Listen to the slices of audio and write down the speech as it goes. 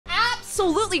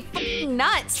absolutely fucking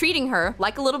nuts, treating her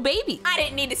like a little baby. I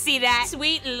didn't need to see that.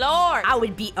 Sweet Lord. I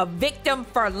would be a victim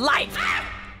for life.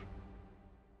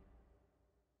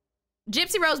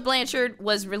 Gypsy Rose Blanchard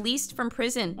was released from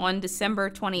prison on December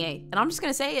 28th. And I'm just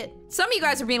gonna say it. Some of you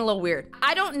guys are being a little weird.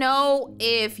 I don't know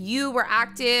if you were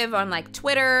active on like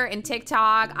Twitter and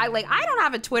TikTok. I don't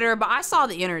have a Twitter, but I saw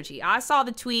the energy. I saw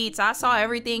the tweets. I saw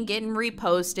everything getting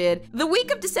reposted. The week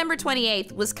of December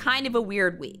 28th was kind of a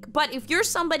weird week. But if you're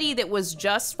somebody that was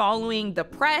just following the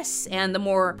press and the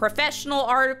more professional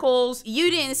articles, you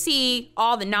didn't see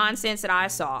all the nonsense that I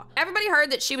saw. Everybody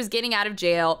heard that she was getting out of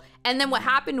jail. And then what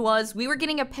happened was we were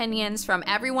getting opinions from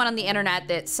everyone on the internet,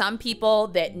 that some people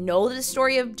that know the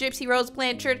story of Gypsy Rose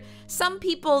Blanchard, some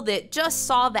people that just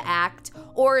saw the act,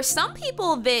 or some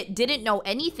people that didn't know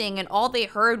anything and all they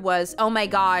heard was, oh my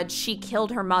God, she killed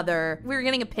her mother. We were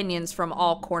getting opinions from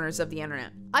all corners of the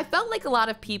internet. I felt like a lot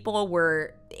of people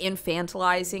were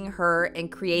infantilizing her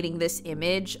and creating this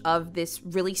image of this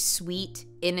really sweet,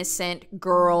 innocent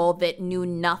girl that knew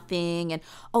nothing, and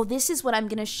oh, this is what I'm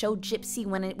gonna show Gypsy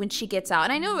when she gets out.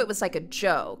 And I know it was like a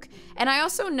joke. And I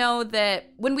also know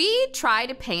that when we try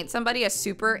to paint somebody as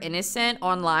super innocent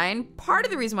online, part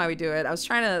of the reason why we do it, I was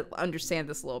trying to understand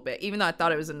this a little bit, even though I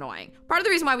thought it was annoying. Part of the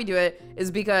reason why we do it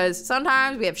is because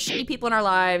sometimes we have shitty people in our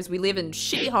lives, we live in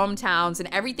shitty hometowns, and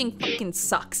everything fucking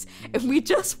sucks. And we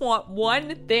just want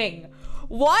one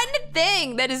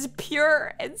thing that is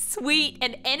pure and sweet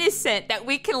and innocent that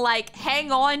we can like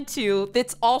hang on to,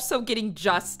 that's also getting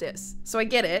justice. So I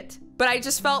get it, but I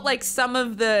just felt like some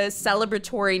of the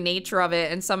celebratory nature of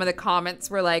it and some of the comments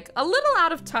were like a little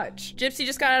out of touch. Gypsy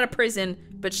just got out of prison,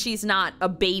 but she's not a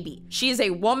baby. She is a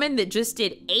woman that just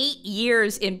did 8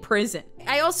 years in prison.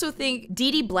 I also think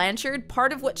Dee Dee Blanchard,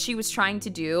 part of what she was trying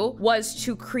to do was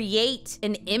to create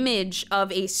an image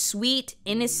of a sweet,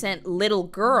 innocent little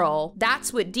girl.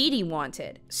 That's what Dee Dee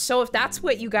wanted. So if that's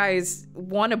what you guys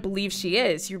want to believe she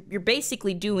is, you're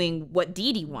basically doing what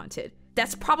Dee Dee wanted.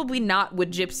 That's probably not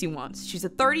what Gypsy wants. She's a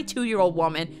 32-year-old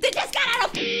woman that just got out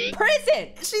of prison.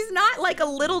 She's not like a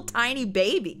little tiny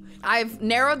baby. I've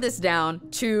narrowed this down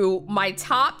to my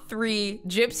top 3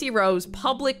 Gypsy Rose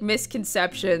public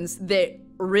misconceptions that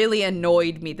really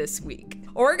annoyed me this week.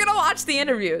 We're gonna watch the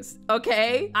interviews,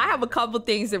 okay? I have a couple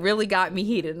things that really got me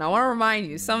heated, and I wanna remind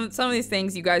you, some of these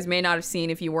things you guys may not have seen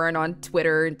if you weren't on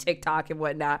Twitter and TikTok and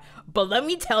whatnot, but let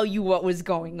me tell you what was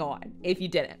going on if you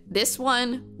didn't. This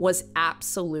one was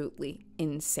absolutely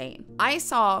insane. I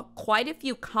saw quite a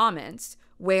few comments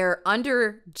where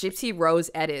under Gypsy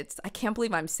Rose edits, I can't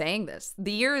believe I'm saying this,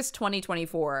 the year is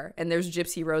 2024 and there's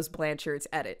Gypsy Rose Blanchard's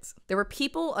edits. There were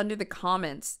people under the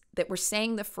comments that were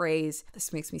saying the phrase,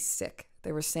 this makes me sick.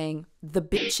 They were saying, the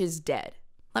bitch is dead.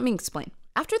 Let me explain.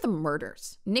 After the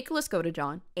murders, Nicholas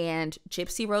Godejohn and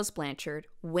Gypsy Rose Blanchard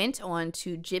went on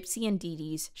to Gypsy and Dee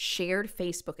Dee's shared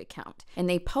Facebook account, and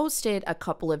they posted a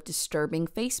couple of disturbing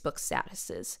Facebook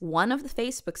statuses. One of the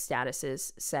Facebook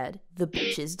statuses said, the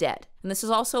bitch is dead. And this is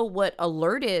also what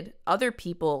alerted other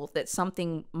people that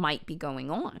something might be going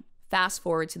on. Fast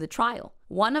forward to the trial.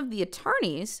 One of the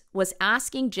attorneys was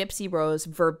asking Gypsy Rose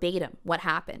verbatim what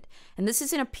happened. And this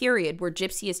is in a period where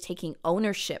Gypsy is taking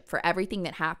ownership for everything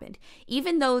that happened.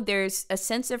 Even though there's a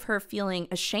sense of her feeling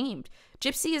ashamed,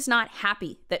 Gypsy is not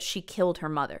happy that she killed her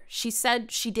mother. She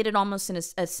said she did it almost in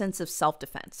a sense of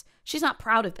self-defense. She's not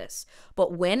proud of this.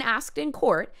 But when asked in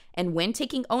court and when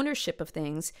taking ownership of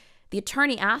things, the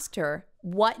attorney asked her,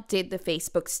 what did the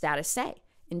Facebook status say?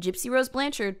 And Gypsy Rose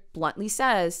Blanchard bluntly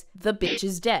says, the bitch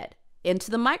is dead, into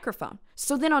the microphone.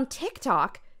 So then on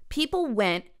TikTok, people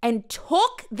went and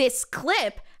took this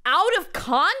clip out of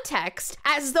context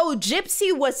as though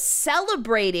Gypsy was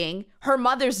celebrating her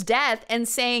mother's death and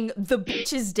saying, the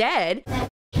bitch is dead.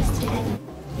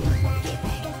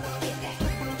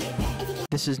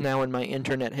 This is now in my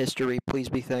internet history. Please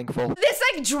be thankful. This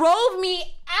like drove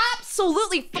me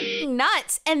absolutely fucking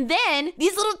nuts. And then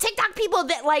these little TikTok people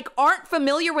that like aren't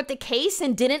familiar with the case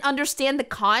and didn't understand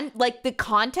the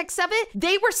context of it,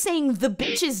 they were saying the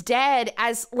bitch is dead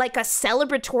as like a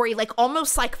celebratory, like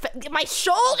almost like my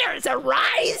shoulders are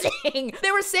rising.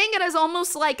 They were saying it as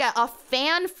almost like a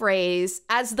fan phrase,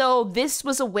 as though this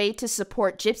was a way to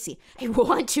support Gypsy. I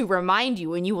want to remind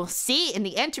you, and you will see in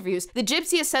the interviews, the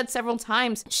Gypsy has said several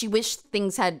times she wished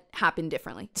things had happened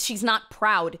differently. She's not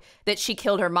proud that she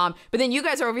killed her mom. But then you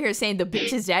guys are over here saying the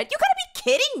bitch is dead. You gotta be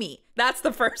kidding me. That's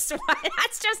the first one.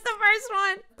 That's just the first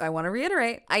one. I want to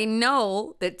reiterate. I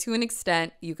know that to an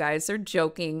extent, you guys are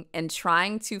joking and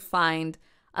trying to find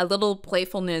a little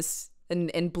playfulness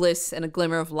and bliss and a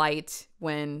glimmer of light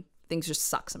when Things just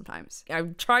suck sometimes.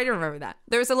 I'm trying to remember that.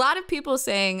 There's a lot of people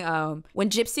saying, when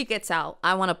Gypsy gets out,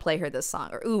 I want to play her this song.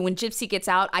 Or, ooh, when Gypsy gets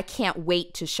out, I can't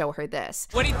wait to show her this.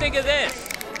 What do you think of this?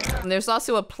 And there's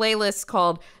also a playlist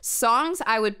called Songs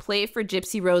I Would Play for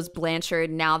Gypsy Rose Blanchard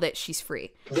Now That She's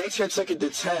Free. That's your ticket to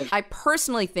 10. I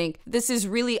personally think this is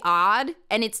really odd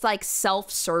and it's like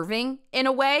self-serving in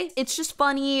a way. It's just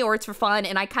funny or it's for fun,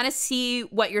 and I kind of see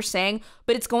what you're saying,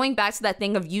 but it's going back to that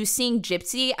thing of you seeing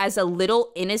Gypsy as a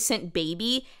little innocent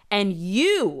baby and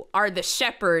you are the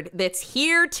shepherd that's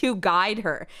here to guide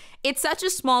her. It's such a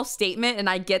small statement, and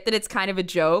I get that it's kind of a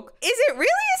joke. Is it really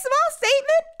a small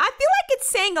statement? I feel like it's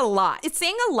saying a lot. It's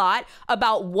saying a lot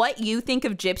about what you think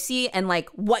of Gypsy and like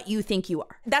what you think you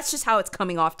are. That's just how it's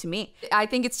coming off to me. I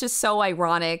think it's just so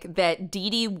ironic that Dee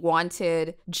Dee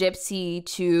wanted Gypsy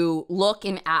to look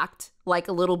and act like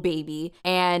a little baby,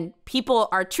 and people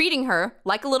are treating her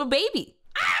like a little baby.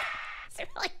 They're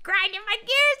like grinding my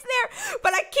gears there,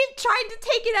 but I keep trying to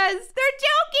take it as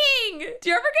they're joking. Do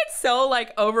you ever get so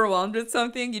like overwhelmed with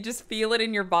something, you just feel it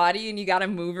in your body and you gotta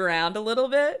move around a little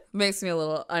bit? Makes me a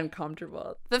little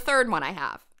uncomfortable. The third one I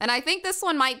have, and I think this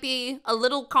one might be a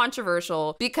little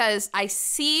controversial because I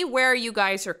see where you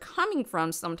guys are coming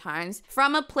from sometimes,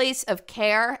 from a place of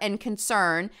care and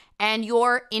concern and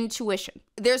your intuition.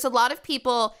 There's a lot of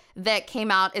people that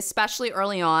came out, especially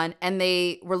early on, and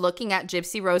they were looking at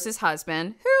Gypsy Rose's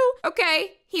husband, who,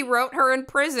 okay, he wrote her in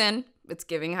prison. It's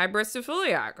giving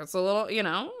hybristophiliac. It's a little, you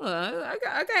know,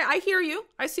 okay, I hear you.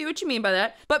 I see what you mean by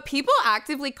that. But people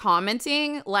actively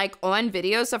commenting like on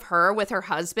videos of her with her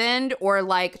husband, or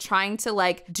like trying to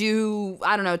like do,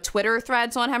 I don't know, Twitter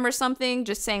threads on him or something,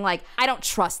 just saying like, I don't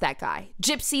trust that guy.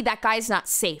 Gypsy, that guy's not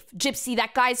safe. Gypsy,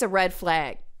 that guy's a red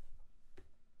flag.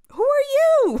 Who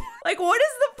are you? Like, what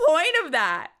is the point of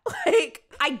that? Like,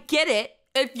 I get it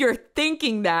if you're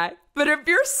thinking that, but if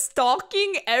you're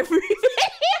stalking every video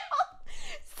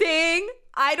saying,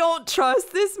 I don't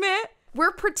trust this man,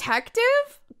 we're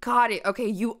protective? Got it. Okay,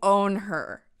 you own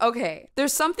her. Okay,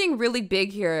 there's something really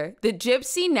big here. The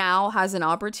Gypsy now has an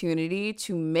opportunity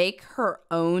to make her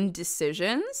own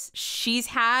decisions. She's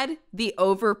had the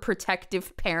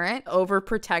overprotective parent,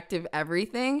 overprotective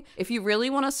everything. If you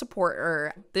really want to support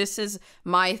her, this is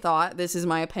my thought. This is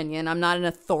my opinion. I'm not an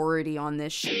authority on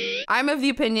this shit. I'm of the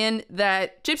opinion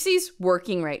that Gypsy's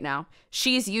working right now.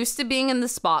 She's used to being in the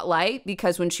spotlight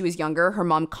because when she was younger, her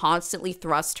mom constantly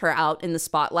thrust her out in the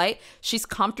spotlight. She's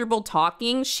comfortable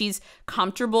talking. She's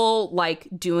comfortable like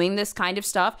doing this kind of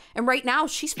stuff. And right now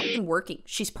she's fucking working.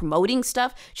 She's promoting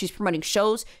stuff. She's promoting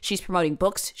shows. She's promoting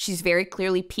books. She's very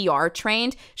clearly PR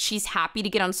trained. She's happy to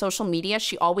get on social media.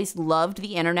 She always loved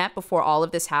the internet before all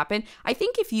of this happened. I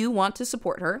think if you want to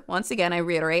support her, once again, I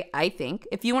reiterate, I think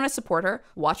if you want to support her,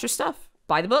 watch her stuff,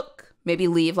 buy the book. Maybe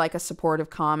leave like a supportive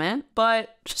comment,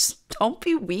 but just don't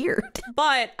be weird.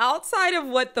 But outside of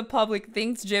what the public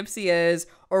thinks Gypsy is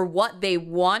or what they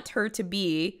want her to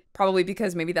be, probably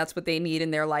because maybe that's what they need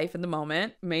in their life in the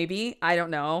moment. Maybe, I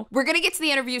don't know. We're gonna get to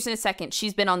the interviews in a second.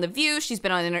 She's been on The View, she's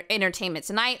been on Entertainment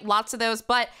Tonight, lots of those,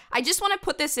 but I just wanna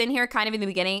put this in here kind of in the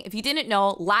beginning. If you didn't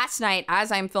know, last night,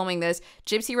 as I'm filming this,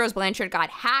 Gypsy Rose Blanchard got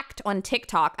hacked on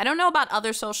TikTok. I don't know about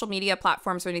other social media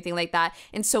platforms or anything like that,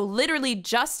 and so literally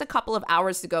just a couple of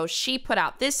hours ago, she put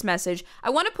out this message. I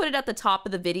wanna put it at the top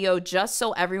of the video just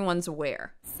so everyone's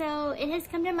aware. So it has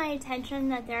come to my attention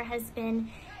that there has been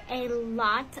a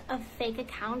lot of fake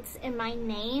accounts in my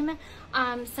name,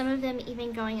 some of them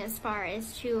even going as far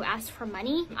as to ask for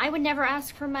money. I would never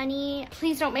ask for money.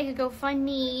 Please don't make a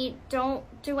GoFundMe. Don't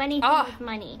do anything with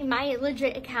money. My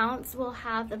legit accounts will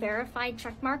have the verified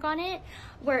check mark on it,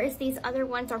 whereas these other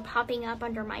ones are popping up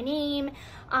under my name,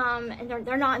 and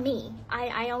they're not me.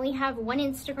 I only have one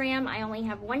Instagram. I only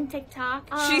have one TikTok.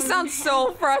 She sounds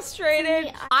so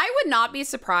frustrated. I would not be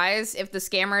surprised if the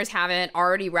scammers haven't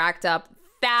already racked up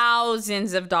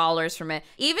thousands of dollars from it.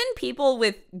 Even people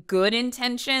with good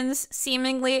intentions,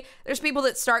 seemingly, there's people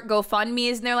that start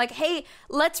GoFundMes and they're like, hey,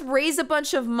 let's raise a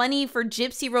bunch of money for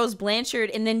Gypsy Rose Blanchard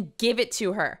and then give it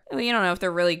to her. Well, you don't know if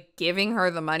they're really giving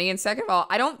her the money. And second of all,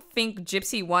 I don't think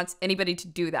Gypsy wants anybody to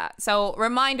do that. So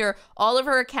reminder, all of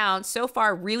her accounts so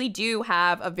far really do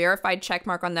have a verified check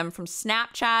mark on them, from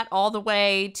Snapchat all the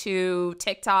way to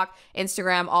TikTok,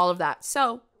 Instagram, all of that.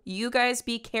 So you guys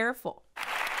be careful.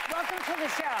 Welcome to the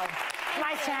show.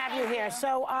 Nice to have you here.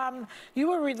 So, you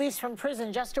were released from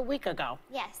prison just a week ago.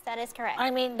 Yes, that is correct.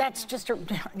 I mean, that's just,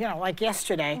 like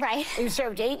yesterday. Right. You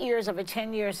served 8 years of a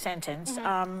 10-year sentence.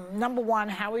 Number one,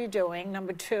 how are you doing?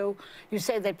 Number two, you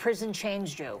say that prison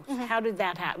changed you. How did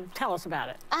that happen? Tell us about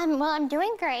it. Well, I'm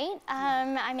doing great.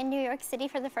 I'm in New York City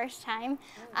for the first time.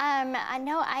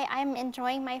 I'm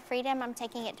enjoying my freedom. I'm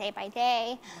taking it day by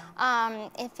day.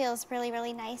 It feels really,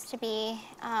 really nice to be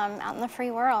out in the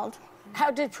free world. How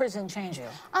did prison change you?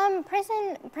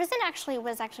 Prison actually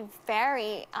was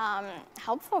very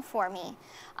helpful for me.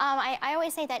 I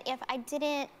always say that if I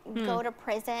didn't go to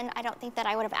prison, I don't think that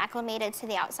I would have acclimated to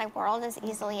the outside world as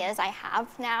easily as I have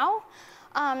now.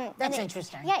 That's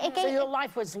interesting. Yeah, so your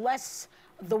life was less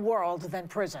the world than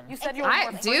prison. You said you were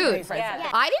more free. Yeah.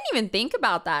 I didn't even think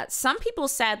about that. Some people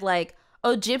said, like,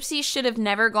 oh, Gypsy should have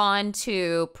never gone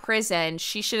to prison.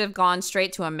 She should have gone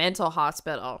straight to a mental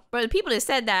hospital. But the people that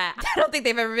said that, I don't think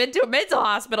they've ever been to a mental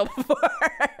hospital before.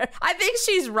 I think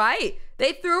she's right.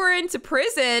 They threw her into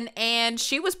prison, and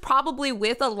she was probably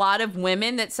with a lot of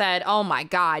women that said, oh my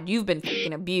God, you've been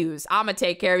fucking abused. I'm gonna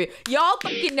take care of you. Y'all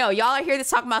fucking know. Y'all are here to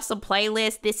talk about some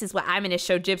playlist. This is what I'm gonna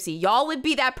show Gypsy. Y'all would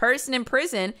be that person in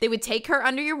prison. They would take her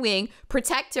under your wing,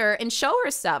 protect her, and show her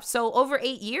stuff. So over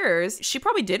 8 years, she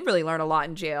probably did really learn a lot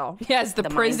in jail. Yes, the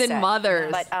prison mindset.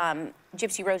 mothers. But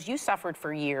Gypsy Rose, you suffered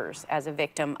for years as a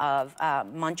victim of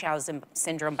Munchausen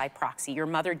syndrome by proxy. Your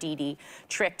mother, Dee Dee,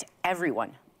 tricked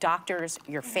everyone, doctors,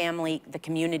 your family, the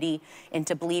community,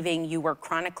 into believing you were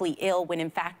chronically ill when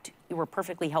in fact you were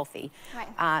perfectly healthy.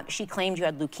 Right. She claimed you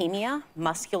had leukemia,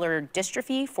 muscular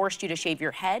dystrophy, forced you to shave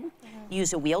your head,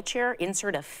 use a wheelchair,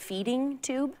 insert a feeding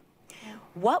tube.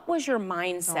 What was your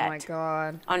mindset oh my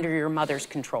God. under your mother's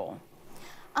control?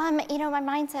 You know, my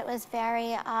mindset was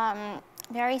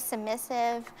very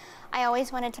submissive. I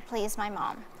always wanted to please my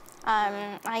mom.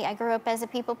 I grew up as a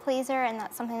people pleaser, and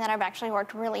that's something that I've actually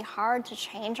worked really hard to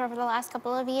change over the last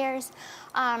couple of years.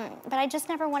 But I just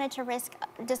never wanted to risk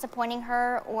disappointing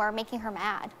her or making her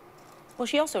mad. Well,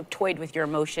 she also toyed with your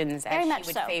emotions as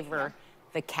she would favor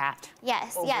the cat.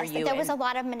 Yes, yes. There was a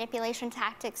lot of manipulation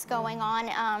tactics going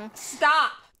on.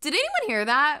 Stop. Did anyone hear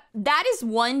that? That is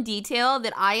one detail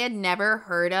that I had never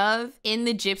heard of in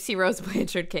the Gypsy Rose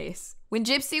Blanchard case. When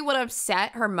Gypsy would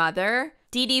upset her mother,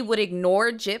 Dee Dee would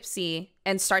ignore Gypsy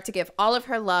and start to give all of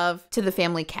her love to the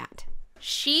family cat.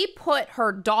 She put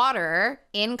her daughter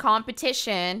in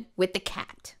competition with the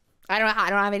cat. I don't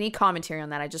have any commentary on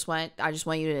that. I just want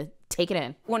you to take it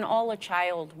in. When all a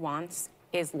child wants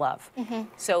is love.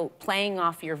 So playing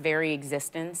off your very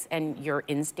existence and your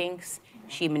instincts,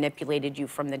 she manipulated you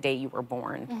from the day you were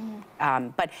born.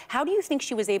 But how do you think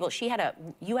she was able,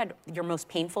 you had your most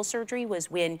painful surgery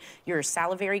was when your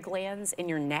salivary glands in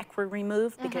your neck were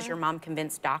removed because your mom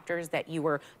convinced doctors that you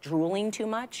were drooling too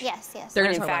much? Yes, yes.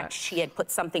 When in fact, she had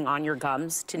put something on your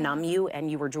gums to numb you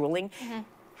and you were drooling.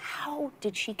 How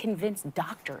did she convince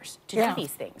doctors to do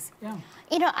these things?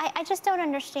 You know, I just don't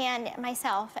understand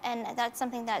myself, and that's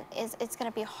something that it's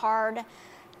going to be hard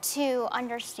to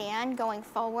understand going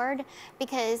forward,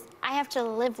 because I have to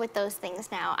live with those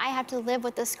things now. I have to live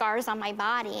with the scars on my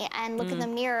body and look in the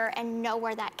mirror and know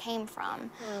where that came from.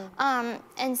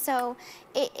 And so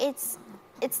it's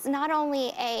not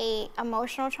only a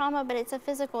emotional trauma, but it's a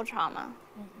physical trauma.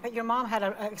 But your mom had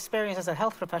an experience as a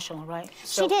health professional, right?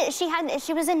 She did.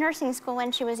 She was in nursing school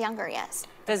when she was younger, yes.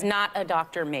 Does not a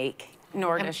doctor make,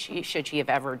 nor should she have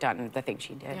ever done the thing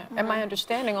she did. And my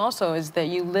understanding also is that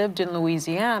you lived in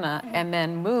Louisiana and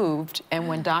then moved, and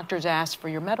when doctors asked for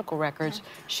your medical records,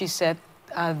 she said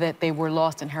that they were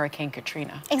lost in Hurricane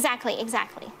Katrina. Exactly,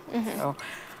 exactly. So,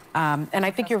 and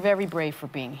I think you're very brave for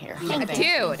being here.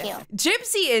 Dude,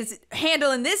 Gypsy is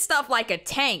handling this stuff like a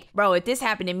tank. Bro, if this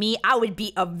happened to me, I would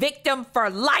be a victim for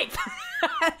life.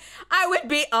 I would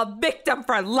be a victim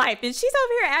for life. And she's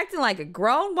over here acting like a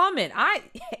grown woman.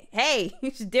 Hey,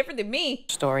 she's different than me.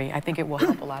 Story. I think it will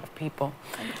help a lot of people.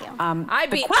 Thank you. I'd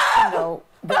be, the question, though,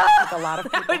 that I think a lot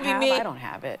of people would be have, me. I don't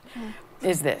have it,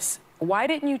 is this. Why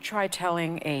didn't you try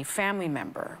telling a family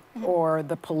member or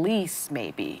the police,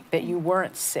 maybe, that you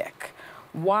weren't sick?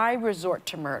 Why resort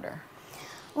to murder?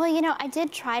 Well, you know, I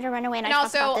did try to run away, and And I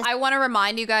talked also, about this. I want to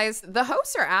remind you guys, the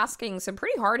hosts are asking some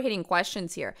pretty hard-hitting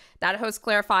questions here. That host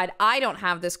clarified, I don't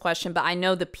have this question, but I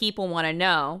know the people want to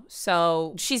know.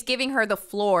 So she's giving her the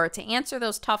floor to answer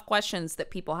those tough questions that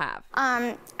people have.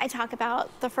 I talk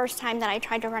about the first time that I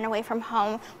tried to run away from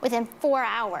home. Within 4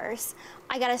 hours,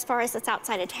 I got as far as it's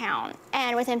outside of town.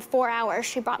 And within 4 hours,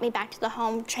 she brought me back to the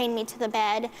home, chained me to the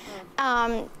bed,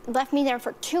 left me there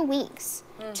for 2 weeks.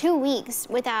 2 weeks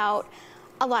without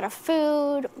a lot of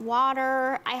food,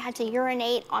 water. I had to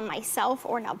urinate on myself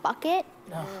or in a bucket.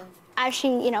 As she,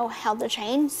 you know, held the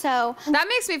chain. So that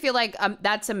makes me feel like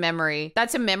that's a memory.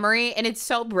 That's a memory. And it's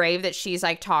so brave that she's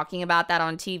like talking about that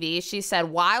on TV. She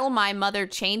said, while my mother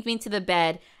chained me to the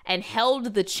bed and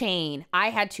held the chain, I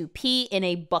had to pee in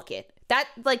a bucket. That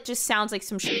like just sounds like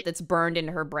some shit that's burned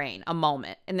into her brain, a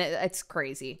moment. And it's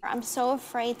crazy. I'm so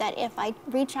afraid that if I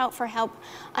reach out for help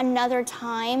another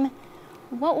time,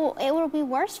 it will be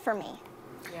worse for me.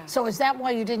 Yeah. So is that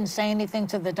why you didn't say anything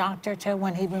to the doctor too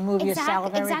when he removed your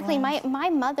salivary Exactly. glands? My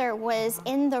mother was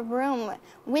in the room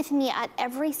with me at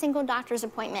every single doctor's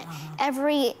appointment,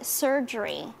 every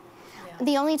surgery. Yeah.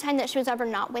 The only time that she was ever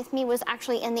not with me was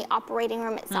actually in the operating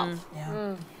room itself.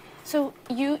 So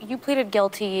you pleaded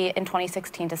guilty in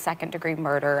 2016 to second-degree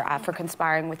murder for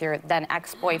conspiring with your then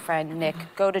ex-boyfriend, Nick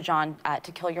Godejohn,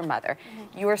 to kill your mother.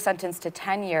 You were sentenced to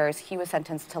 10 years. He was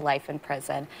sentenced to life in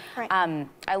prison. Right.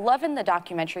 I love in the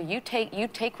documentary, you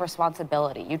take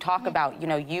responsibility. You talk about, you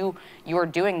know, you were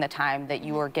doing the time that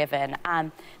you were given,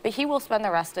 but he will spend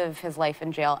the rest of his life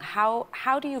in jail.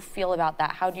 How do you feel about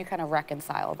that? How do you kind of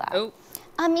reconcile that?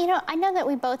 You know, I know that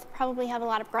we both probably have a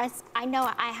lot of regrets. I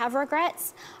know I have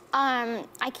regrets.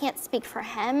 I can't speak for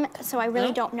him, so I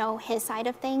really don't know his side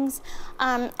of things.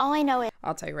 All I know is...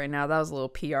 I'll tell you right now, that was a little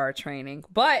PR training.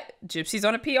 But Gypsy's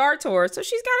on a PR tour, so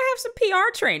she's got to have some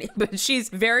PR training. But she's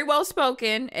very well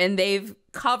spoken, and they've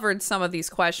covered some of these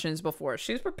questions before.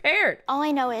 She's prepared. All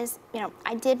I know is, you know,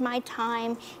 I did my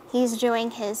time. He's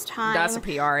doing his time. That's a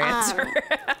PR answer.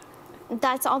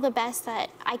 That's all the best that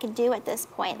I could do at this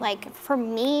point. Like, for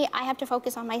me, I have to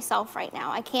focus on myself right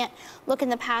now. I can't look in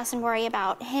the past and worry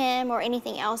about him or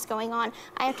anything else going on.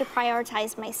 I have to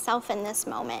prioritize myself in this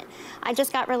moment. I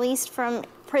just got released from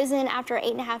prison after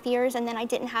 8.5 years, and then I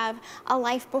didn't have a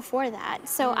life before that.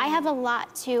 So I have a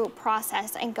lot to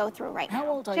process and go through right now. How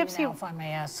old are you now, if I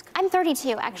may ask? I'm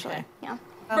 32, actually. Okay. Yeah.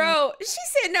 Bro, she's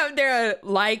sitting up there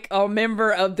like a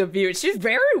member of the View. She's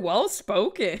very well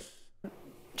spoken.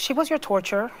 She was your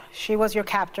torturer, she was your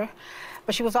captor,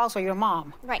 but she was also your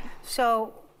mom. Right.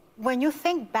 So when you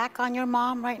think back on your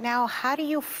mom right now, how do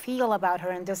you feel about her?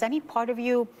 And does any part of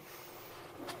you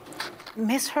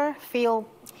miss her, feel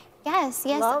Yes,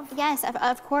 love? yes,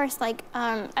 of course. Like,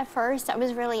 at first, I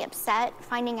was really upset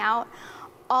finding out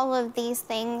all of these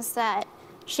things that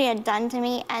she had done to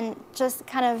me, and just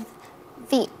kind of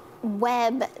the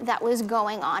web that was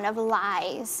going on of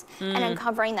lies and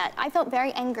uncovering that. I felt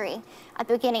very angry at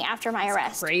the beginning after my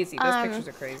arrest. Crazy. Those pictures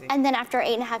are crazy. And then after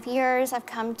 8.5 years, I've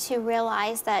come to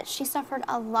realize that she suffered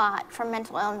a lot from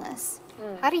mental illness.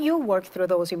 How do you work through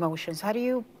those emotions? How do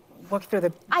you work through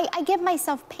the... I give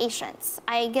myself patience.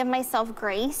 I give myself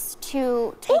grace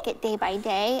to take it day by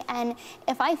day. And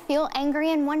if I feel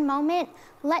angry in one moment,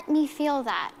 let me feel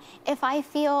that. If I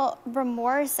feel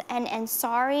remorse and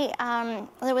sorry,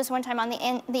 there was one time on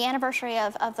the anniversary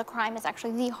of the crime is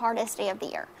actually the hardest day of the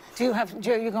year.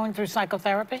 Are you going through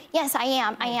psychotherapy? Yes, I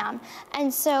am.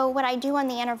 And so what I do on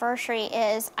the anniversary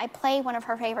is I play one of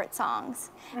her favorite songs,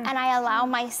 and I allow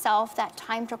myself that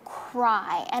time to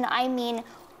cry. And I mean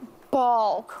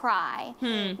bawl cry,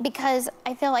 because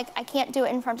I feel like I can't do it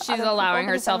in front of other people. She's allowing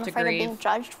because herself I'm to afraid grieve. of being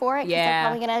judged for it. Yeah.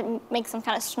 They're probably gonna make some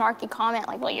kind of snarky comment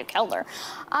like, well, you killed her.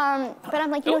 But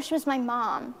I'm like, you know, she was my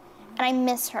mom, and I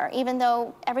miss her. Even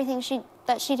though everything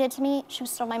that she did to me, she was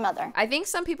still my mother. I think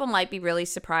some people might be really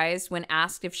surprised when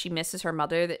asked if she misses her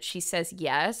mother that she says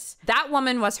yes. That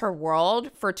woman was her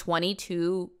world for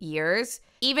 22 years.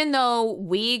 Even though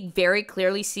we very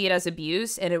clearly see it as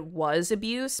abuse, and it was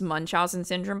abuse, Munchausen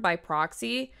syndrome by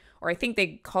proxy, or I think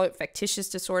they call it factitious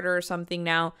disorder or something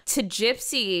now, to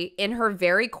Gypsy, in her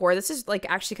very core, this is like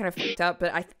actually kind of fucked up,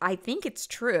 but I think it's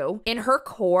true. In her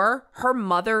core, her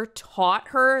mother taught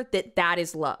her that that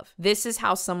is love. This is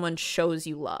how someone shows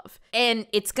you love. And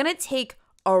it's gonna take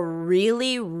a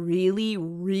really, really,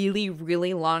 really,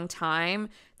 really long time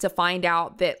to find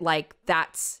out that like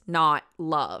that's not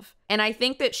love. And I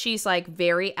think that she's like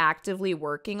very actively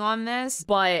working on this,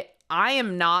 but I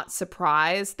am not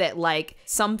surprised that like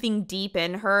something deep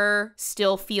in her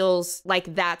still feels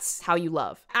like that's how you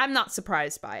love. I'm not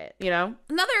surprised by it, you know?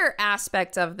 Another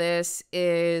aspect of this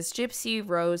is Gypsy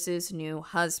Rose's new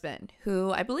husband,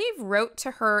 who I believe wrote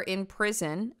to her in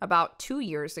prison about 2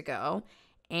 years ago.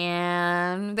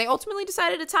 And they ultimately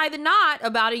decided to tie the knot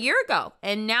about a year ago.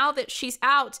 And now that she's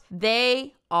out,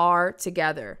 they are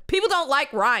together. People don't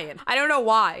like Ryan. I don't know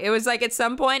why. It was like at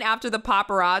some point after the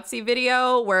paparazzi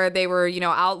video where they were, you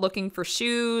know, out looking for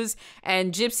shoes,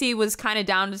 and Gypsy was kind of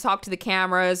down to talk to the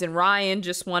cameras, and Ryan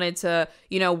just wanted to,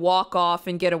 you know, walk off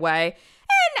and get away.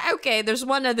 And Okay, there's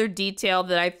one other detail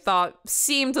that I thought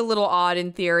seemed a little odd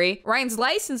in theory. Ryan's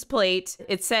license plate,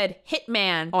 it said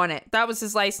Hitman on it. That was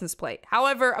his license plate.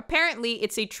 However, apparently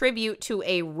it's a tribute to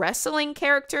a wrestling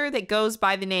character that goes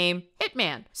by the name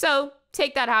Hitman. So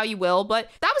take that how you will, but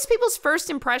that was people's first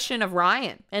impression of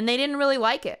Ryan, and they didn't really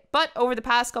like it. But over the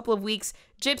past couple of weeks,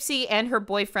 Gypsy and her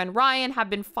boyfriend Ryan have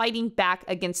been fighting back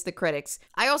against the critics.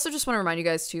 I also just want to remind you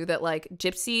guys too that like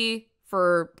Gypsy,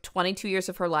 for 22 years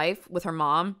of her life with her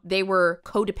mom, they were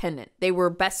codependent. They were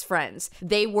best friends.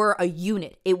 They were a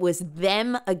unit. It was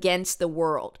them against the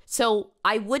world. So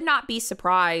I would not be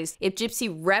surprised if Gypsy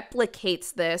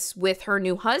replicates this with her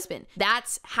new husband.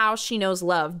 That's how she knows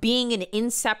love, being an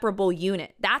inseparable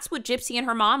unit. That's what Gypsy and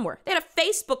her mom were. They had a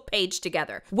Facebook page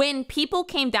together. When people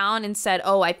came down and said,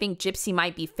 oh, I think Gypsy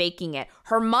might be faking it,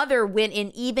 her mother went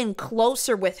in even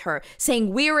closer with her,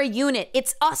 saying, we're a unit.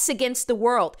 It's us against the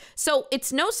world. So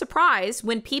it's no surprise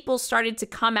when people started to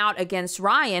come out against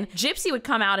Ryan, Gypsy would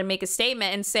come out and make a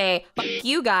statement and say, fuck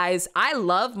you guys, I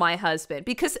love my husband.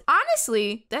 Because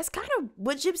honestly, that's kind of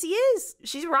what Gypsy is.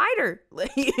 She's a writer,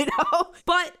 you know?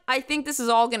 But I think this is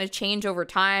all going to change over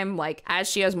time, like as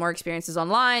she has more experiences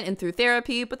online and through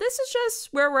therapy. But this is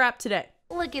just where we're at today.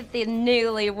 Look at the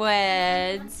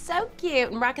newlyweds. So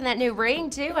cute. And rocking that new ring,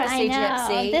 too, I see, know.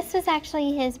 Gypsy. This was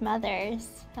actually his mother's,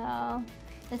 so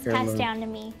it's passed down to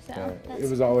me. So it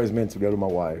was always meant to go to my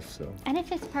wife, so. And it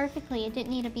fits perfectly. It didn't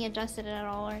need to be adjusted at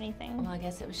all or anything. Well, I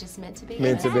guess it was just meant to be.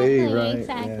 Meant to be, right.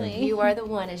 Exactly. You are the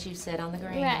one, as you said on the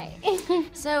green. Right.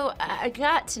 So I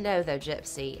got to know, though,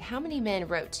 Gypsy, how many men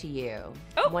wrote to you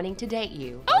wanting to date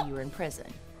you while you were in prison?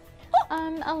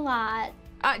 A lot.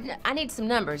 I need some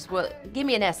numbers. Well, give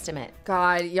me an estimate.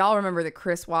 God, y'all remember the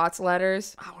Chris Watts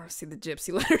letters? I want to see the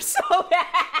Gypsy letters so bad.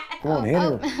 Come on, hit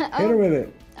her. Hit her with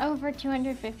it. Over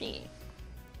 250.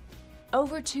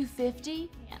 Over 250?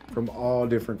 Yeah. From all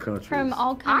different countries. From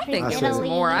all I countries. think it was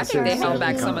more. I think they held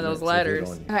back some of those letters.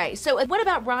 All right, so what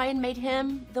about Ryan made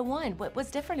him the one? What's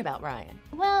different about Ryan?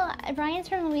 Well, Ryan's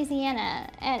from Louisiana,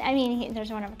 and I mean,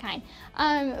 there's one of a kind.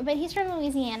 But he's from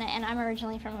Louisiana, and I'm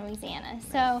originally from Louisiana.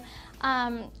 So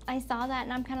I saw that,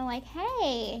 and I'm kind of like,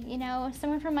 hey, you know,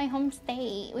 someone from my home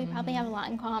state, we probably have a lot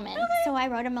in common. So I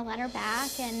wrote him a letter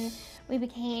back, and we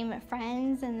became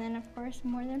friends, and then, of course,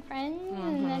 more than friends.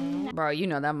 And then Bro, you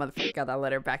know that motherfucker got that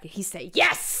letter back, and he said,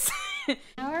 yes!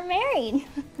 now we're married.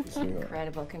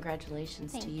 Incredible.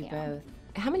 Congratulations to you you. both.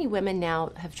 How many women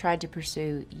now have tried to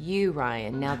pursue you,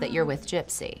 Ryan, now that you're with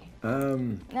Gypsy?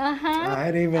 I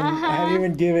hadn't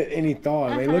even give it any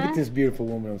thought. I mean, look at this beautiful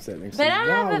woman I'm sitting next to. But I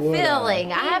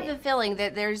have a feeling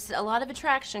that there's a lot of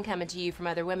attraction coming to you from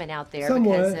other women out there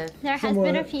because of... There has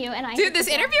been a few, and I Dude, this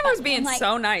interviewer was being like,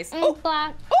 so nice.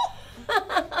 Block.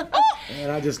 And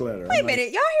I just let her. Wait a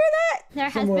minute, y'all hear that? There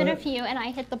has been a few, and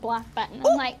I hit the block button.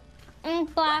 I'm like,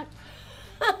 block.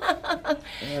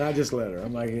 And I just let her.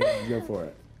 I'm like, yeah, go for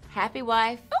it. Happy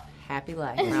wife, happy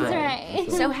life. That's right.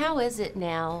 So how is it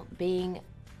now being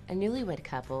a newlywed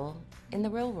couple in the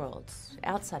real world,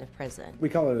 outside of prison? We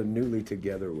call it a newly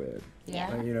together wed.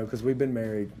 Yeah. You know, because we've been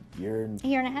married a year and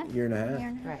a half.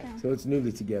 Right. So it's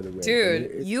newly together wed.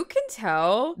 Dude, you can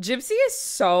tell Gypsy is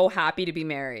so happy to be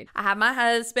married. I have my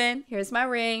husband. Here's my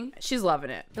ring. She's loving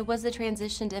it. But was the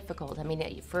transition difficult? I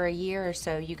mean, for a year or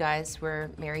so, you guys were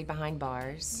married behind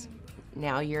bars.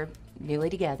 Now you're newly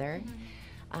together.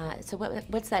 So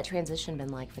what's that transition been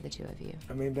like for the two of you?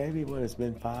 I mean, baby, what, it's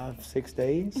been 5-6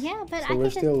 days? Yeah, but so we're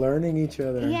still learning each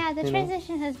other. Yeah, the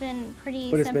transition has been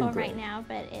pretty simple right now,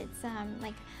 but it's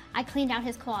like I cleaned out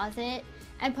his closet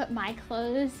and put my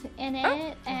clothes in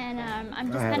it, and I'm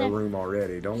just I kind had of a room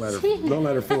already. Don't let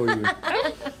her fool you.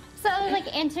 So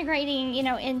like integrating, you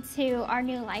know, into our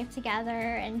new life together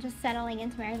and just settling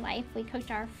into married life. We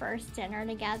cooked our first dinner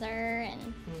together,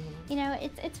 and you know,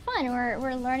 it's fun.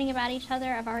 We're learning about each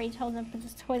other. I've already told them to put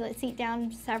this toilet seat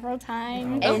down several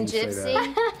times. And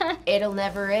Gypsy, it'll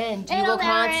never end. You will It'll never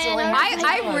constantly end. have to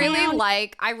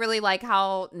I really like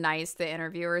how nice the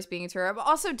interviewer is being to her. But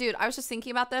also, dude, I was just thinking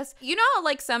about this. You know how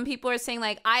like some people are saying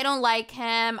like, I don't like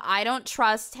him, I don't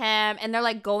trust him, and they're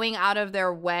like going out of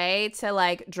their way to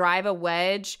like drive a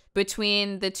wedge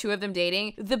between the two of them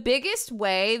dating. The biggest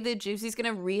way that Gypsy's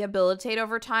gonna rehabilitate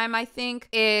over time, I think,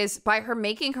 is by her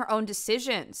making her own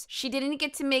decisions. She didn't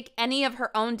get to make any of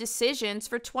her own decisions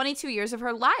for 22 years of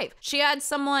her life. She had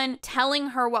someone telling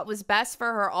her what was best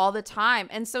for her all the time.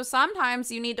 And so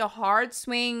sometimes you need to hard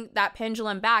swing that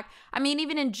pendulum back. I mean,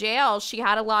 even in jail, she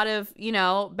had a lot of, you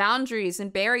know, boundaries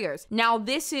and barriers. Now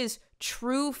this is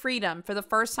true freedom for the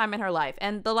first time in her life.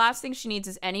 And the last thing she needs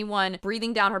is anyone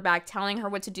breathing down her back, telling her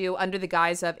what to do under the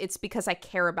guise of, it's because I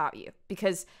care about you.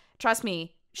 Because trust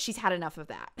me, she's had enough of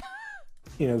that.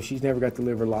 You know, she's never got to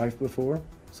live her life before.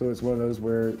 So it's one of those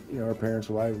where, you know, her parents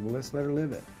were like, well, let's let her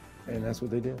live it. And that's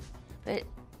what they did. But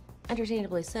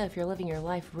understandably so, if you're living your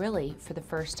life really for the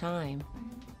first time,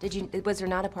 was there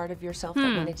not a part of yourself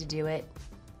that wanted to do it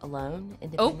alone,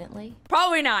 independently? Oh,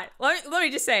 probably not. Let me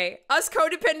just say, us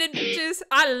codependent bitches,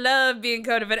 I love being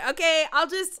codependent. Okay,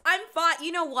 I'm fine.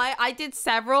 You know what? I did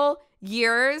several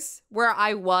years where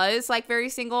I was like very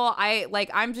single.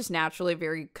 I'm just naturally a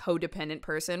very codependent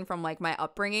person from like my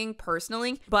upbringing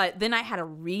personally. But then I had a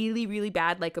really, really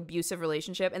bad like abusive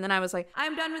relationship. And then I was like,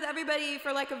 I'm done with everybody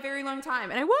for like a very long time.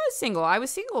 And I was single. I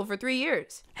was single for 3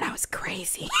 years. And I was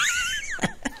crazy.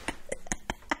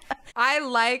 I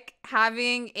like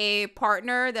having a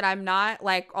partner that I'm not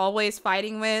like always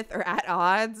fighting with or at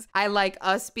odds. I like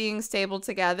us being stable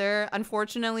together.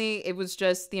 Unfortunately, it was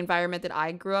just the environment that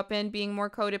I grew up in being more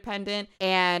codependent,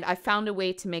 and I found a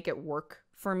way to make it work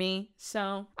for me.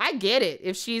 So I get it.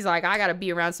 If she's like, I gotta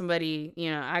be around somebody,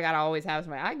 you know, I gotta always have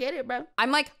somebody. I get it, bro.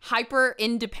 I'm like hyper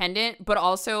independent, but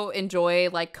also enjoy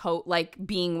like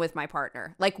being with my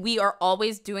partner. Like we are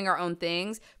always doing our own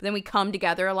things, but then we come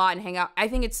together a lot and hang out. I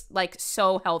think it's like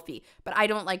so healthy, but I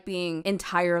don't like being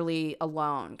entirely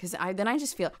alone because I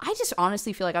just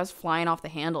honestly feel like I was flying off the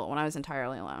handle when I was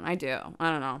entirely alone. I do.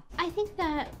 I don't know. I think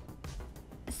that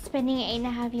spending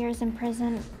 8.5 years in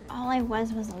prison, all I was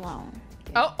alone.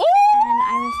 Oh. And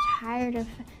I was tired of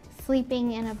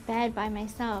sleeping in a bed by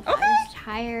myself. Okay. I was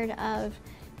tired of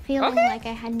feeling like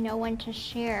I had no one to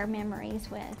share memories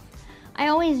with. I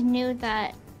always knew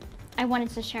that I wanted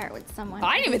to share it with someone.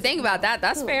 I didn't even think about that.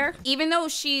 That's fair. Even though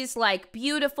she's like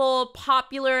beautiful,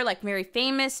 popular, like very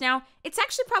famous now, it's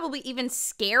actually probably even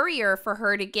scarier for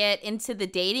her to get into the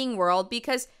dating world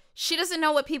because she doesn't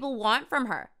know what people want from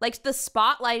her. Like the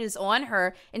spotlight is on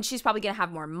her and she's probably gonna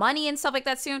have more money and stuff like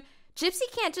that soon. Gypsy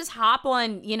can't just hop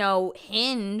on, you know,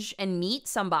 Hinge and meet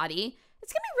somebody.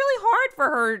 It's gonna be really hard for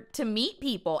her to meet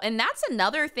people. And that's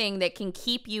another thing that can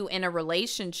keep you in a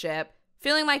relationship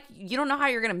feeling like you don't know how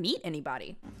you're gonna meet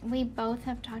anybody. We both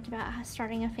have talked about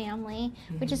starting a family.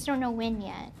 We just don't know when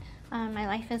yet. My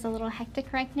life is a little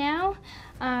hectic right now.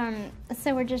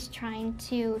 So we're just trying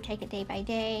to take it day by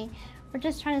day. We're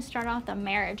just trying to start off the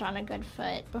marriage on a good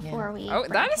foot before we. Oh,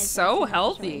 that is so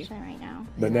healthy. Right now.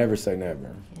 But never say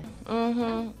never.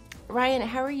 Ryan,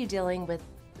 how are you dealing with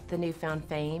the newfound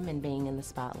fame and being in the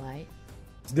spotlight?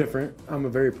 It's different. I'm a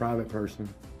very private person.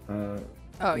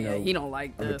 You don't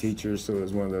like this. I'm a teacher, so it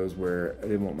was one of those where I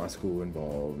didn't want my school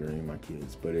involved or any of my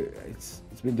kids, but it's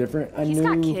been different. He's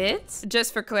got kids?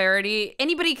 Just for clarity,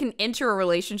 anybody can enter a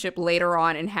relationship later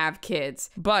on and have kids,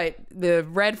 but the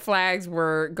red flags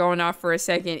were going off for a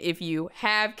second if you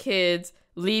have kids,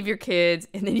 leave your kids,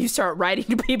 and then you start writing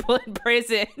to people in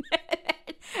prison.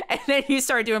 And then you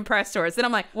start doing press tours. Then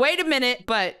I'm like, wait a minute.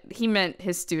 But he meant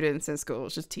his students in school.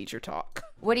 It's just teacher talk.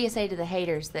 What do you say to the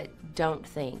haters that don't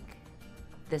think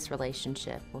this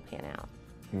relationship will pan out?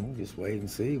 Well, just wait and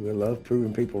see. We love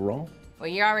proving people wrong. Well,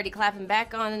 you're already clapping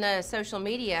back on social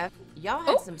media. Y'all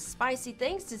had some spicy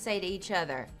things to say to each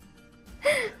other.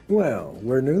 Well,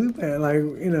 we're newlywed, like,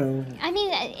 you know. I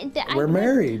mean, we're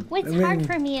married. What's hard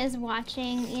for me is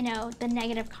watching, you know, the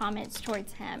negative comments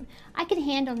towards him. I can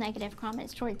handle negative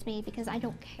comments towards me because I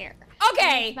don't care.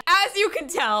 Okay, as you can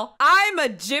tell, I'm a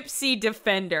Gypsy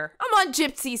defender. I'm on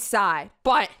Gypsy's side,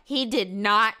 but he did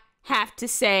not have to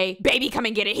say, baby, come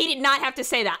and get it. He did not have to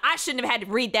say that. I shouldn't have had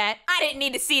to read that. I didn't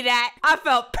need to see that. I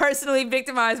felt personally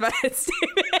victimized by that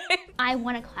statement. I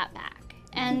want to clap back.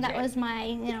 And that was my,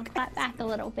 you know, clap back a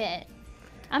little bit.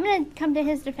 I'm gonna come to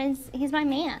his defense. He's my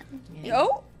man.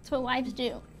 Oh. That's what wives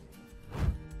do.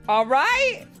 All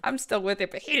right. I'm still with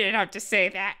it, but he didn't have to say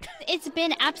that. It's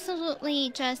been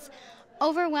absolutely just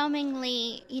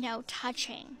overwhelmingly, you know,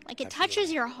 touching. Like it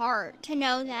touches your heart to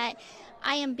know that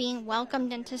I am being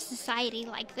welcomed into society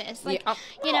like this. Like,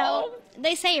 you know,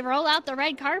 they say roll out the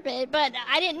red carpet, but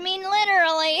I didn't mean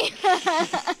literally.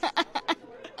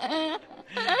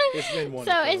 It's been wonderful.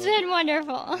 So it's been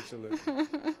wonderful.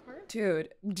 Absolutely. Dude,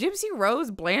 Gypsy Rose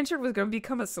Blanchard was going to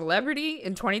become a celebrity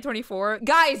in 2024.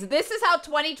 Guys, this is how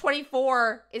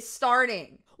 2024 is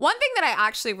starting. One thing that I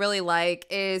actually really like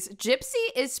is Gypsy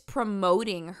is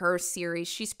promoting her series.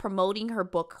 She's promoting her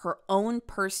book, her own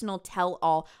personal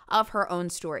tell-all of her own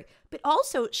story. But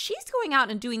also, she's going out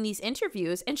and doing these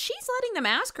interviews, and she's letting them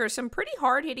ask her some pretty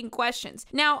hard-hitting questions.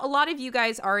 Now, a lot of you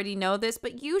guys already know this,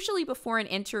 but usually before an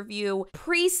interview,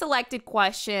 pre-selected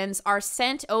questions are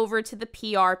sent over to the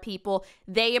PR people.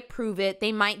 They approve it.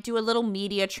 They might do a little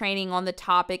media training on the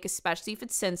topic, especially if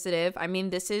it's sensitive. I mean,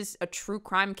 this is a true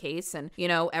crime case and, you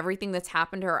know, everything that's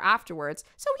happened to her afterwards.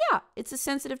 So yeah, it's a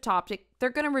sensitive topic. They're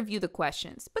going to review the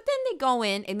questions, but then they go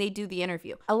in and they do the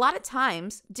interview. A lot of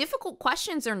times, difficult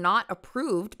questions are not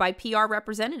approved by PR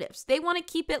representatives. They want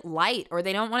to keep it light, or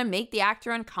they don't want to make the actor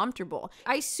uncomfortable.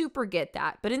 I super get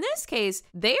that. But in this case,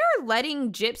 they are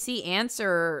letting Gypsy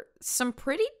answer some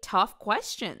pretty tough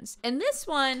questions. And this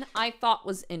one I thought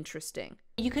was interesting.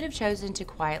 You could have chosen to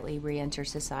quietly re-enter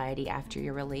society after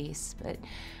your release, but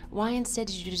why instead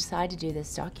did you decide to do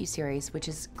this docuseries, which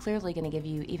is clearly going to give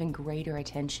you even greater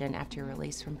attention after your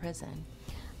release from prison?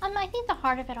 I think the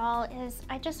heart of it all is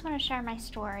I just want to share my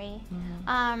story.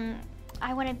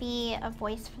 I want to be a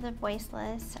voice for the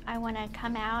voiceless. I want to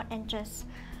come out and just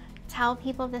tell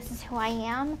people this is who I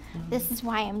am. This is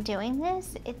why I'm doing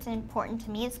this. It's important to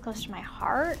me. It's close to my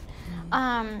heart.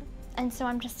 And so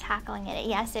I'm just tackling it.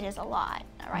 Yes, it is a lot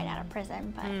right out of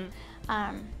prison, but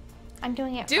I'm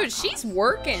doing it. Dude, she's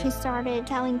working. She started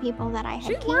telling people that I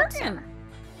had cancer.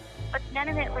 But none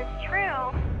of it was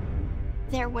true.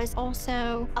 There was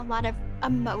also a lot of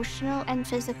emotional and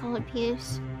physical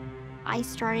abuse. I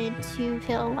started to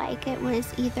feel like it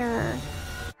was either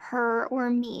her or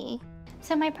me.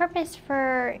 So my purpose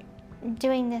for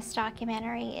doing this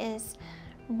documentary is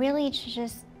really to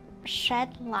just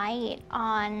shed light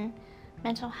on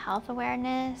mental health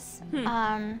awareness,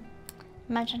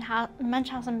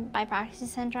 Munchausen by proxy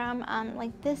syndrome.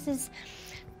 Like this is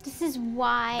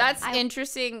why. That's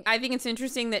interesting. I think it's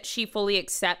interesting that she fully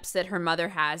accepts that her mother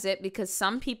has it, because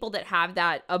some people that have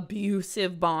that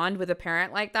abusive bond with a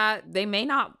parent like that, they may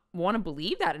not want to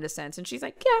believe that in a sense. And she's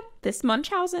like, yeah, this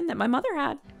Munchausen that my mother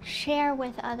had. Share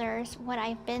with others what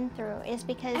I've been through is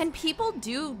because. And people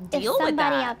do deal with that. If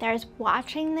somebody out there is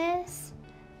watching this,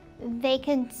 they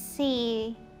can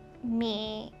see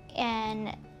me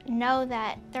and know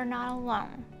that they're not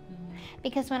alone.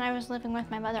 Because when I was living with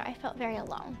my mother, I felt very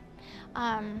alone.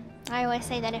 I always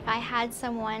say that if I had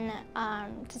someone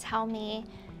to tell me,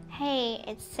 hey,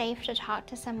 it's safe to talk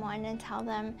to someone and tell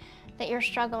them that you're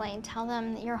struggling, tell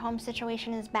them that your home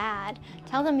situation is bad,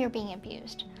 tell them you're being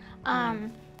abused,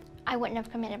 I wouldn't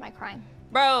have committed my crime.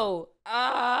 Bro,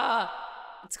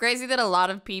 it's crazy that a lot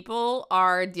of people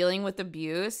are dealing with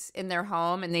abuse in their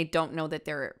home and they don't know that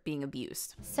they're being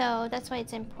abused. So that's why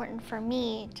it's important for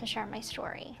me to share my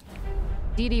story.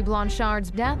 Dee Dee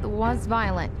Blanchard's death was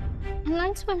violent. And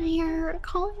that's when I hear her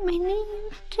calling my name.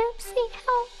 Gypsy,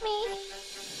 help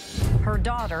me. Her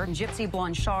daughter, Gypsy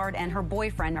Blanchard, and her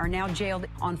boyfriend are now jailed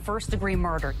on first-degree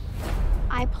murder.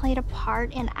 I played a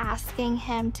part in asking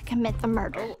him to commit the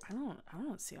murder. Oh, I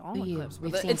don't see all the clips.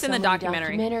 We've But seen it's in the so many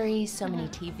documentary. documentaries, so many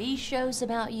TV shows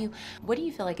about you. What do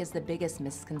you feel like is the biggest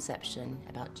misconception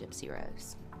about Gypsy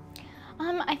Rose?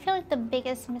 I feel like the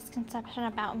biggest misconception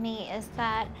about me is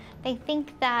that they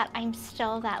think that I'm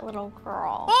still that little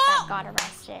girl that got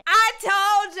arrested. I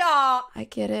told y'all. I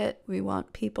get it. We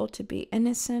want people to be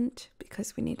innocent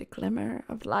because we need a glimmer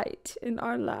of light in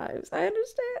our lives. I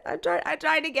understand. I'm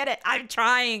trying to get it. I'm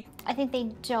trying. I think they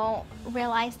don't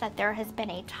realize that there has been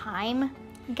a time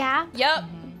gap. Yep.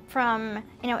 From,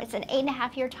 it's an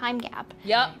 8.5-year time gap.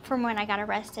 Yep. From when I got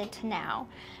arrested to now.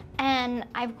 And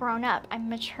I've grown up, I'm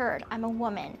matured, I'm a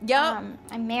woman. Yep.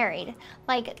 I'm married.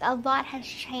 Like, a lot has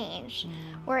changed.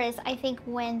 Whereas I think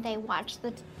when they watch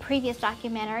the previous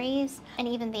documentaries and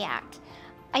even the act,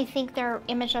 I think their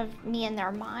image of me in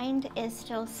their mind is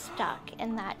still stuck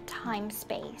in that time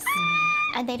space.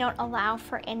 And they don't allow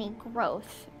for any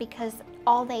growth because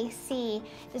all they see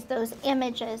is those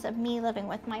images of me living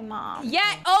with my mom.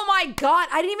 Yeah, oh my God,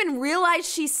 I didn't even realize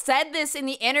she said this in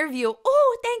the interview.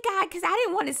 Oh, thank God, because I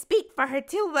didn't want to speak for her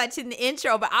too much in the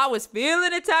intro, but I was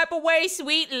feeling a type of way,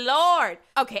 sweet Lord.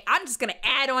 Okay, I'm just gonna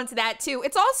add on to that too.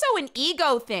 It's also an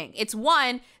ego thing. It's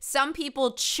one, some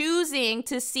people choosing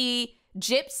to see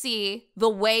Gypsy the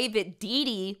way that Dee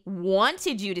Dee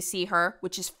wanted you to see her,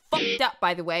 which is fucked up,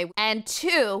 by the way. And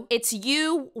two, it's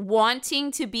you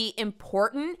wanting to be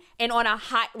important and on a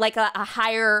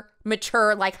higher,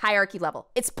 mature, hierarchy level.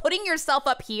 It's putting yourself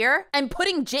up here and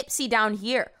putting Gypsy down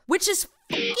here, which is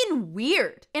fucking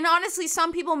weird. And honestly,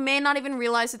 some people may not even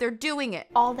realize that they're doing it.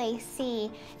 All they see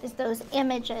is those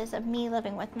images of me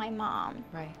living with my mom.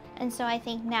 Right. And so I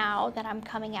think now that I'm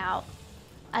coming out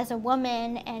as a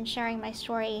woman and sharing my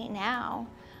story now,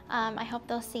 I hope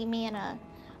they'll see me in a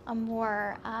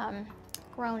more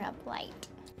grown-up light.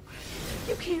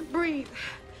 You can't breathe.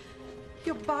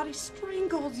 Your body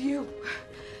strangles you.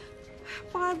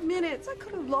 5 minutes. I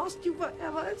could have lost you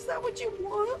forever. Is that what you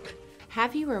want?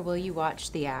 Have you or will you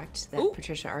watch the act that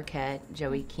Patricia Arquette,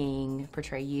 Joey King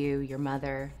portray you, your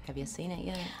mother? Have you seen it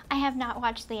yet? I have not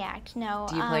watched the act, no.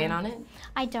 Do you plan on it?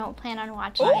 I don't plan on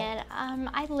watching it.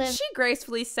 I lived... She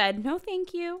gracefully said, no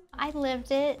thank you. I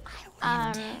lived it.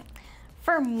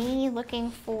 For me,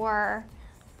 looking for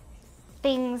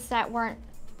things that weren't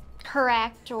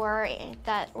correct or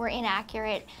that were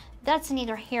inaccurate, that's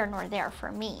neither here nor there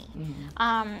for me.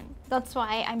 That's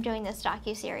why I'm doing this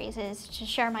docuseries, is to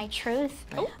share my truth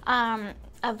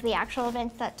of the actual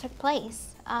events that took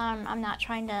place. I'm not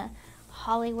trying to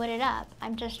Hollywood it up.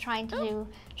 I'm just trying to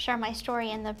share my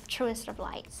story in the truest of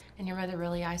lights. And your mother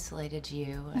really isolated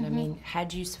you. And I mean,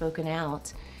 had you spoken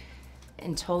out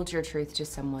and told your truth to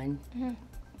someone,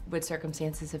 would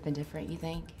circumstances have been different, you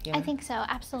think? Yeah. I think so,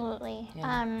 absolutely.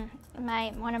 Yeah.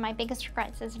 One of my biggest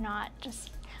regrets is not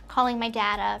just calling my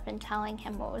dad up and telling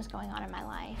him what was going on in my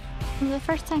life. The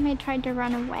first time I tried to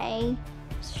run away,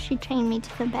 she chained me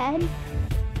to the bed.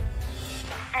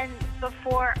 And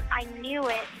before I knew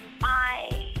it,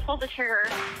 I pulled the trigger.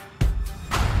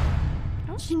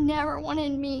 She never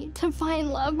wanted me to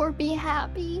find love or be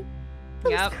happy.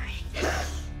 Yep.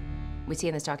 We see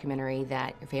in this documentary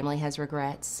that your family has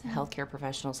regrets, healthcare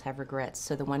professionals have regrets,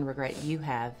 so the one regret you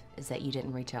have is that you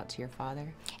didn't reach out to your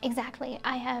father? Exactly.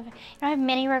 I have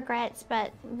many regrets,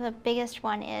 but the biggest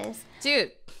one is...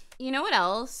 Dude, you know what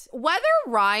else? Whether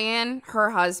Ryan, her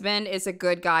husband, is a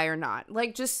good guy or not,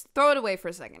 like, just throw it away for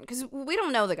a second, because we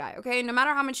don't know the guy, okay? No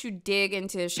matter how much you dig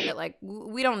into his shit, like,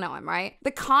 we don't know him, right? The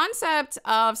concept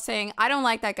of saying, I don't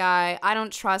like that guy, I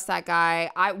don't trust that guy,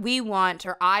 I want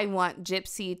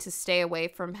Gypsy to stay away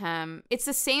from him. It's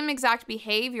the same exact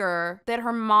behavior that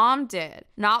her mom did.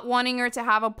 Not wanting her to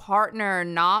have a partner,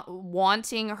 not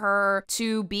wanting her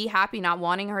to be happy, not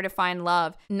wanting her to find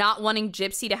love, not wanting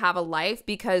Gypsy to have a life,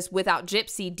 because without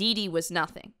Gypsy, Dee Dee was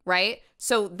nothing, right?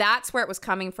 So that's where it was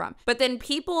coming from. But then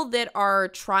people that are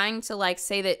trying to like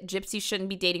say that Gypsy shouldn't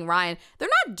be dating Ryan, they're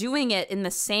not doing it in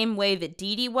the same way that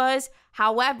Dee Dee was.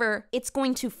 However, it's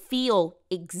going to feel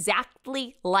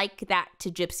exactly like that to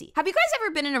Gypsy. Have you guys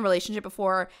ever been in a relationship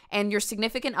before and your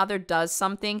significant other does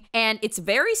something and it's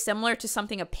very similar to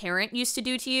something a parent used to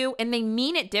do to you, and they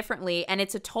mean it differently and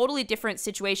it's a totally different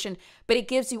situation, but it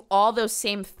gives you all those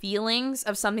same feelings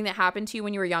of something that happened to you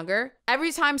when you were younger?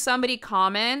 Every time somebody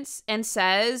comments and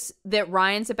says that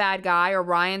Ryan's a bad guy or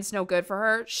Ryan's no good for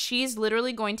her, she's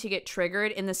literally going to get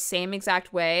triggered in the same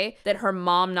exact way that her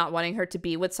mom not wanting her to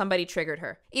be with somebody triggered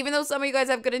her. Even though some of you guys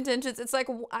have good intentions, it's like,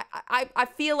 I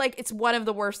feel like it's one of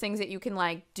the worst things that you can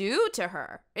like do to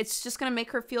her. It's just gonna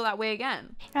make her feel that way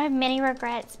again. I have many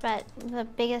regrets, but the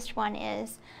biggest one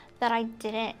is that I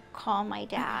didn't call my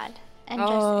dad and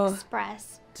just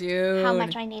express how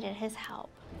much I needed his help.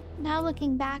 Now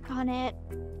looking back on it,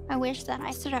 I wish that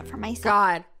I stood up for myself.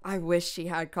 God, I wish she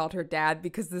had called her dad,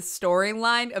 because the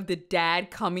storyline of the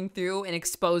dad coming through and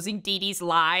exposing Dee Dee's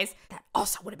lies, that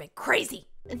also would have been crazy.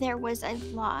 There was a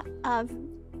lot of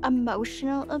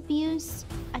emotional abuse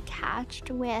attached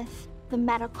with the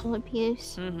medical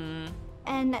abuse.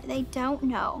 And they don't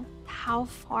know how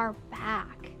far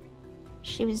back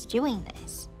she was doing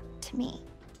this to me.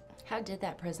 How did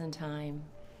that prison time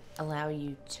allow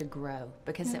you to grow?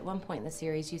 Because at one point in the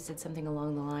series you said something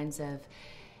along the lines of,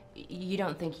 you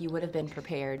don't think you would have been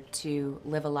prepared to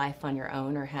live a life on your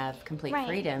own or have complete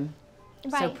freedom.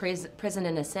 So prison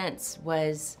in a sense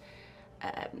was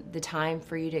the time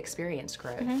for you to experience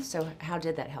growth. So how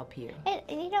did that help you?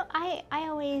 You know, I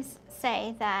always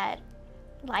say that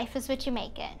life is what you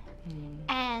make it.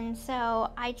 And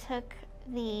so I took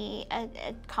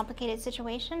a complicated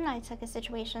situation. I took a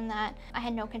situation that I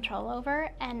had no control over,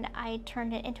 and I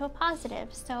turned it into a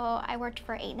positive. So I worked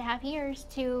for 8.5 years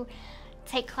to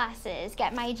take classes,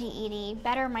 get my GED,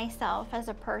 better myself as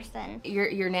a person.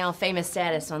 You're now famous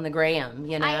status on the gram,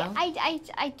 you know?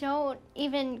 I don't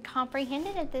even comprehend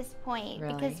it at this point,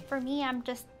 because for me, I'm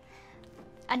just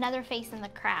another face in the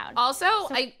crowd. Also,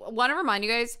 I want to remind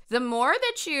you guys, the more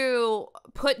that you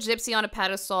put Gypsy on a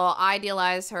pedestal,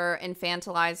 idealize her,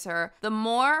 infantilize her, the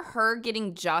more her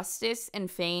getting justice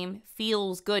and fame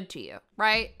feels good to you,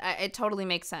 right? It totally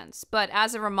makes sense. But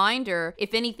as a reminder,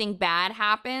 if anything bad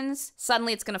happens,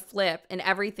 suddenly it's going to flip and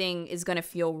everything is going to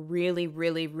feel really,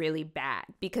 really, really bad,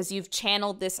 because you've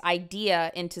channeled this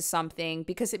idea into something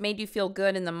because it made you feel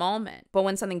good in the moment. But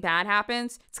when something bad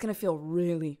happens, it's going to feel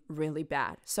really, really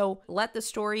bad. So let the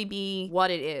story be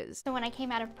what it is. So when I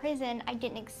came out of prison, I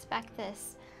didn't expect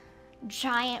this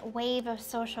giant wave of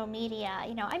social media.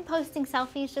 You know, I'm posting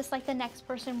selfies just like the next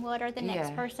person would, or the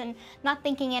next person, not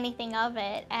thinking anything of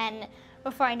it, and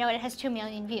before I know it, it has 2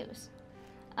 million views.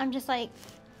 I'm just like,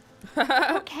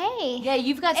 okay. Yeah,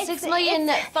 you've got 6 million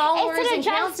followers it's an and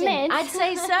counting. adjustment. I'd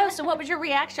say so. So what was your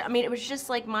reaction? I mean, it was just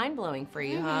like mind-blowing for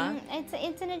you, huh?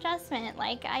 It's an adjustment.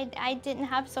 Like, I didn't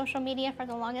have social media for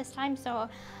the longest time, so,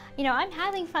 you know, I'm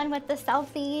having fun with the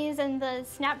selfies and the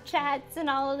Snapchats and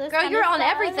all of this. Girl, kind you're of on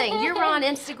stuff. everything. You're on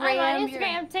Instagram. I'm on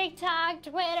Instagram, TikTok,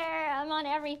 Twitter. I'm on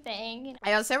everything. You know?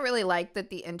 I also really like that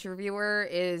the interviewer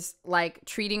is like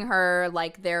treating her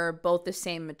like they're both the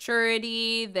same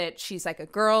maturity, that she's like a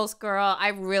girl's girl. I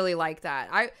really like that.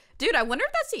 Dude, I wonder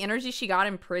if that's the energy she got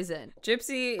in prison.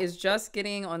 Gypsy is just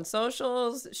getting on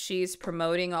socials. She's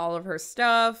promoting all of her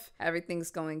stuff. Everything's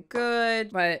going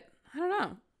good, but I don't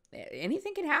know.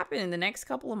 Anything can happen in the next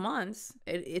couple of months.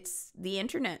 It's the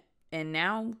internet, and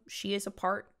now she is a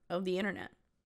part of the internet.